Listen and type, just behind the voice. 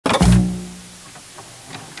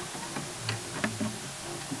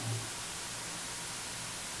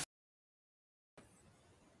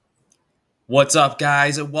What's up,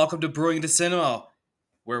 guys, and welcome to Brewing to Cinema,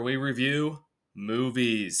 where we review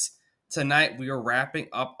movies. Tonight, we are wrapping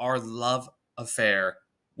up our love affair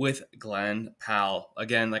with Glenn Powell.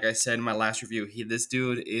 Again, like I said in my last review, this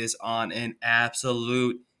dude is on an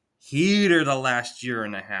absolute heater the last year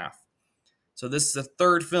and a half. So this is the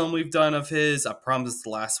third film we've done of his. I promise it's the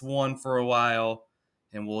last one for a while,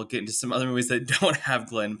 and we'll get into some other movies that don't have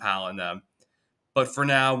Glenn Powell in them. But for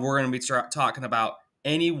now, we're going to be talking about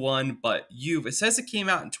Anyone But You. It says it came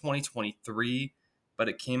out in 2023, but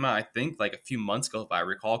it came out, I think, like a few months ago, if I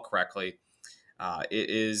recall correctly.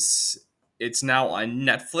 It's now on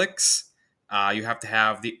Netflix. You have to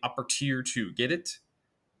have the upper tier to get it.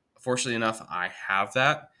 Fortunately enough, I have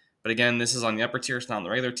that. But again, this is on the upper tier, it's not on the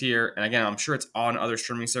regular tier. And again, I'm sure it's on other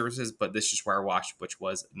streaming services, but this is just where I watched, which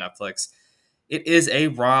was Netflix. It is a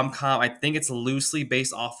rom-com. I think it's loosely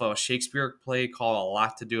based off of a Shakespeare play called A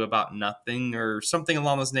Lot to Do About Nothing or something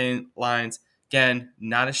along those lines. Again,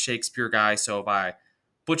 not a Shakespeare guy, so if I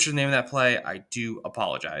butcher the name of that play, I do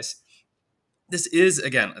apologize. This is,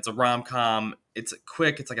 again, it's a rom-com. It's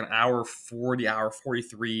quick. It's like an hour 40, hour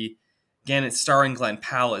 43. Again, it's starring Glenn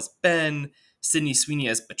Powell as Ben, Sydney Sweeney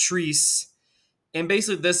as Patrice. And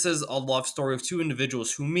basically, this is a love story of two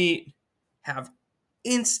individuals who meet, have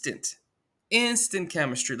instant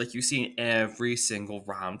chemistry like you see in every single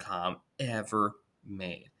rom-com ever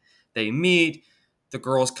made. They meet, the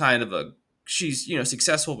girl's kind of she's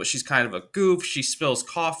successful, but she's kind of a goof. She spills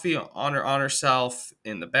coffee on herself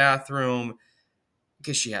in the bathroom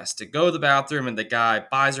because she has to go to the bathroom, and the guy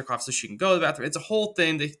buys her coffee so she can go to the bathroom. It's a whole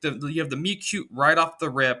thing. You have the meet cute right off the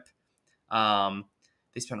rip.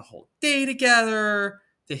 They spend a whole day together.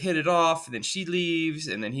 They hit it off, and then she leaves,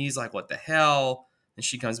 and then he's like, what the hell? And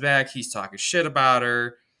she comes back. He's talking shit about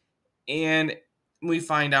her. And we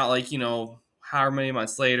find out, however many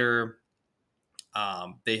months later,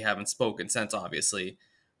 they haven't spoken since, obviously.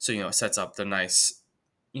 So, it sets up the nice,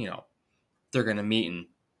 they're going to meet and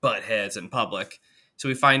butt heads in public. So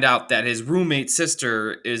we find out that his roommate's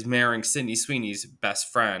sister is marrying Sydney Sweeney's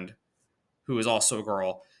best friend, who is also a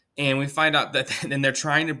girl. And we find out that and they're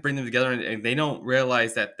trying to bring them together, and they don't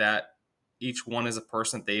realize that each one is a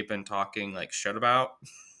person that they've been talking like shit about,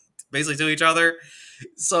 basically, to each other.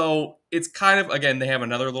 So it's kind of, again, they have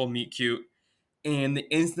another little meet cute, and they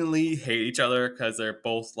instantly hate each other because they're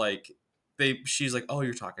both like, she's like, oh,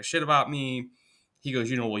 you're talking shit about me. He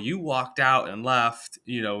goes, well, you walked out and left,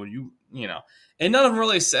 and none of them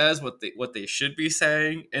really says what they should be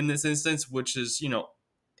saying in this instance, which is,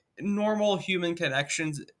 normal human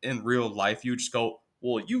connections in real life. You just go,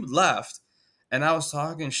 well, you left, and I was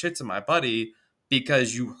talking shit to my buddy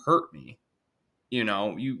because you hurt me.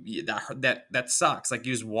 That sucks. Like,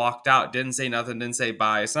 you just walked out, didn't say nothing, didn't say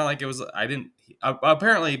bye. It's not like it was. I didn't.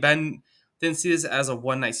 Apparently, Ben didn't see this as a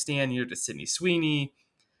one night stand. To Sydney Sweeney.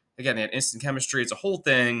 Again, they had instant chemistry. It's a whole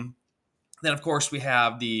thing. Then, of course, we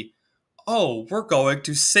have we're going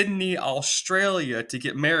to Sydney, Australia to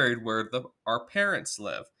get married where our parents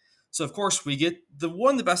live. So, of course, we get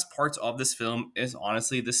one of the best parts of this film is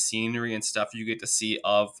honestly the scenery and stuff you get to see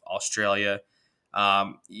of Australia.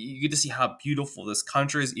 You get to see how beautiful this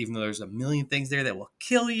country is, even though there's a million things there that will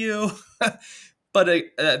kill you. But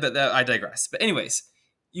I digress. But anyways,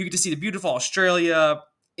 you get to see the beautiful Australia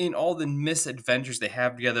in all the misadventures they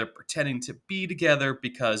have together, pretending to be together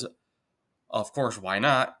because, of course, why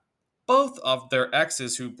not? Both of their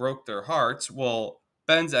exes who broke their hearts, well,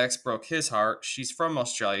 Ben's ex broke his heart. She's from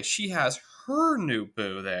Australia. She has her new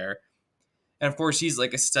boo there. And of course, he's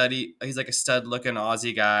like a stud looking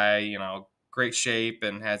Aussie guy, great shape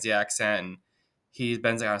and has the accent. And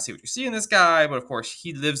Ben's like, I don't see what you see in this guy. But of course,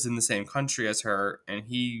 he lives in the same country as her, and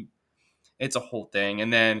it's a whole thing.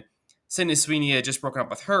 And then Sydney Sweeney had just broken up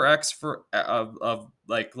with her ex for of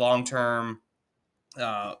like long term,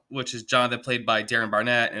 which is Jonathan, played by Darren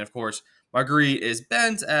Barnett, and of course Marguerite is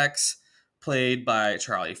Ben's ex, played by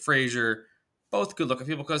Charlie Fraser. Both good-looking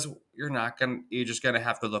people, because you're just gonna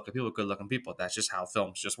have good-looking people. That's just how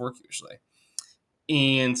films just work usually.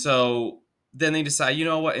 And so then they decide, you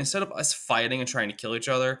know what? Instead of us fighting and trying to kill each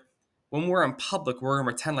other, when we're in public, we're gonna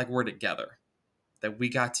pretend like we're together, that we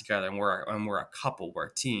got together, and we're a couple, we're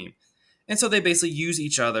a team. And so they basically they use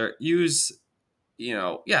each other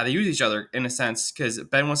in a sense, because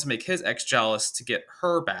Ben wants to make his ex jealous to get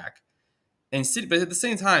her back. But at the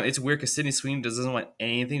same time, it's weird because Sydney Sweeney doesn't want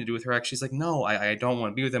anything to do with her ex. She's like, no, I don't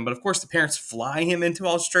want to be with him. But of course, the parents fly him into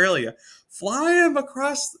Australia, fly him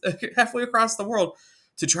halfway across the world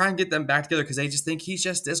to try and get them back together because they just think he's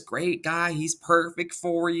just this great guy. He's perfect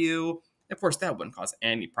for you. Of course, that wouldn't cause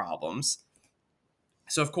any problems.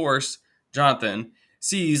 So, of course, Jonathan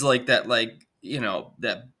sees that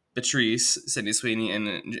Beatrice, Sydney Sweeney,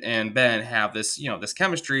 and Ben have this, this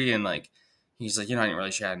chemistry, and like he's like, I didn't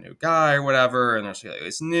really she had a new guy or whatever, and there's like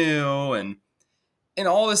it's new, and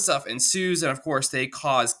all this stuff ensues, and of course they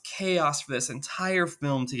cause chaos for this entire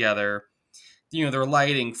film together. They're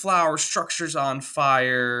lighting flower structures on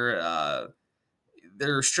fire.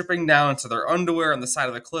 They're stripping down to their underwear on the side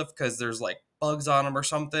of the cliff because there's like bugs on them or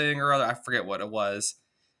something or other. I forget what it was.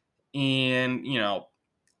 And and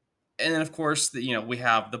then of course we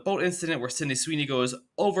have the boat incident where Sydney Sweeney goes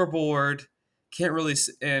overboard, can't really,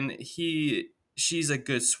 and she's a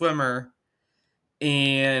good swimmer,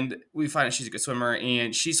 and we find out she's a good swimmer,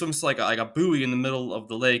 and she swims to like a buoy in the middle of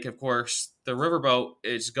the lake. Of course, the riverboat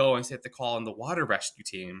is going, so they have to call in the water rescue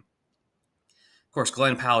team. Of course,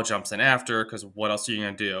 Glenn Powell jumps in after, because what else are you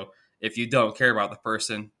going to do? If you don't care about the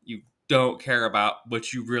person, you don't care about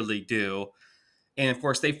what you really do. And of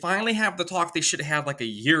course, they finally have the talk they should have had like a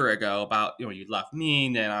year ago about, you left me,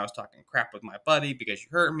 and then I was talking crap with my buddy because you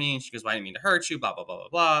hurt me. And she goes, well, I didn't mean to hurt you, blah, blah, blah, blah,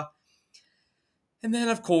 blah. And then,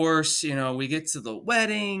 of course, we get to the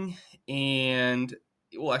wedding, and,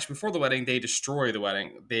 well, actually, before the wedding, they destroy the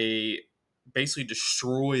wedding. They basically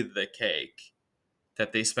destroy the cake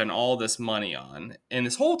that they spend all this money on. And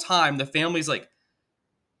this whole time, the family's like,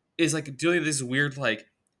 is like doing this weird, like,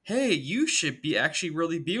 hey, you should actually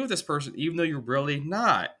really be with this person, even though you're really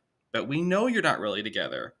not. But we know you're not really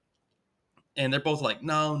together. And they're both like,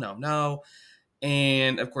 no, no, no.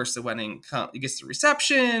 And of course, the wedding gets the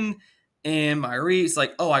reception, and Myrie's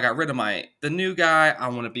like, oh, I got rid of the new guy. I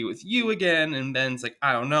want to be with you again. And Ben's like,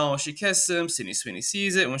 I don't know. She kisses him. Sydney Sweeney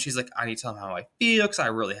sees it. When she's like, I need to tell him how I feel because I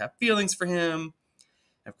really have feelings for him.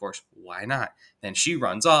 And of course, why not? Then she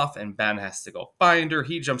runs off, and Ben has to go find her.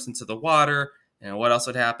 He jumps into the water. And what else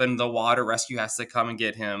would happen? The water rescue has to come and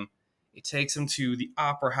get him. It takes him to the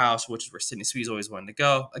Opera House, which is where Sydney Sweeney's always wanted to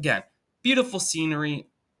go. Again, beautiful scenery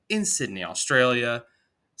in Sydney, Australia.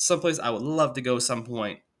 Someplace I would love to go some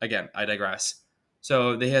point. Again, I digress.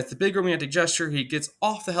 So they have the big romantic gesture. He gets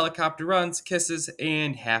off the helicopter, runs, kisses,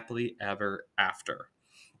 and happily ever after.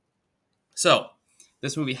 So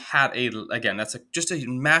this movie had that's just a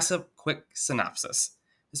massive quick synopsis.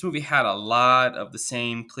 This movie had a lot of the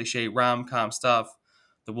same cliche rom-com stuff.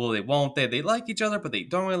 The will they, won't they? They like each other, but they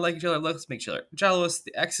don't really like each other. Let's make each other jealous.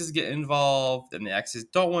 The exes get involved, and the exes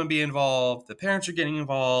don't want to be involved. The parents are getting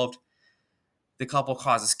involved. The couple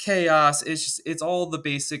causes chaos. It's all the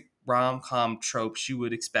basic rom-com tropes you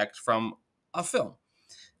would expect from a film.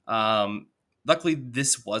 Luckily,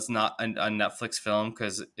 this was not a Netflix film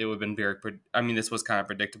because it would have been this was kind of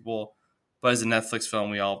predictable. But as a Netflix film,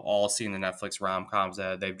 we all seen the Netflix rom-coms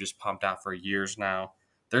that they've just pumped out for years now.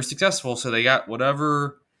 They're successful, so they got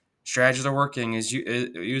whatever strategy they're working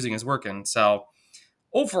using is working. So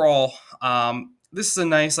overall, this is a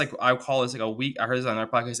nice, like, I would call this like a week. I heard this on our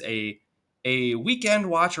podcast, a weekend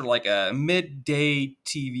watch, or like a midday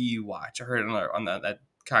TV watch. I heard it on that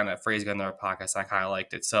kind of phrase on their podcast. And I kind of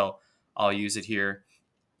liked it, so I'll use it here.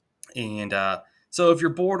 And so if you're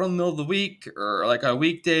bored on the middle of the week, or like a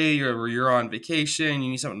weekday, or you're on vacation,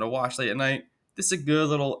 you need something to watch late at night, this is a good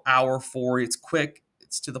little hour for you. It's quick,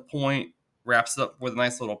 it's to the point, wraps it up with a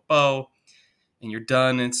nice little bow, and you're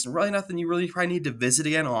done. And it's really nothing you really probably need to visit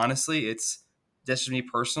again. Honestly, that's just me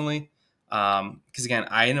personally. Because again,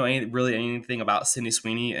 I didn't know really anything about Sydney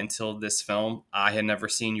Sweeney until this film. I had never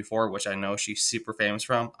seen Euphoria, which I know she's super famous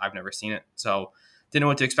from. I've never seen it, so didn't know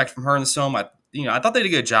what to expect from her in this film. I thought they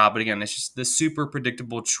did a good job, but again, it's just the super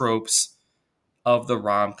predictable tropes of the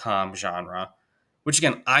rom-com genre, which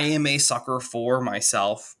again, I am a sucker for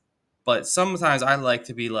myself. But sometimes I like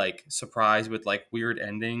to be like surprised with like weird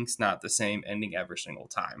endings, not the same ending every single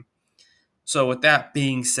time. So with that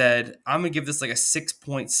being said, I'm going to give this like a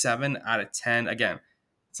 6.7 out of 10. Again,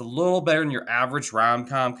 it's a little better than your average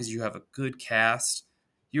rom-com because you have a good cast.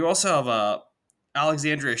 You also have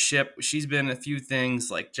Alexandria Shipp. She's been in a few things,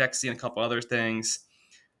 like Jexy and a couple other things.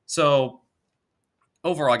 So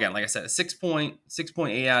overall, again, like I said, a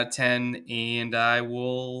 6.8 out of 10. And I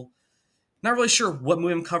will, not really sure what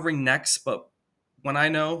movie I'm covering next, but when I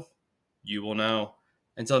know, you will know.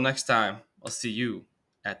 Until next time, I'll see you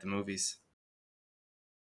at the movies.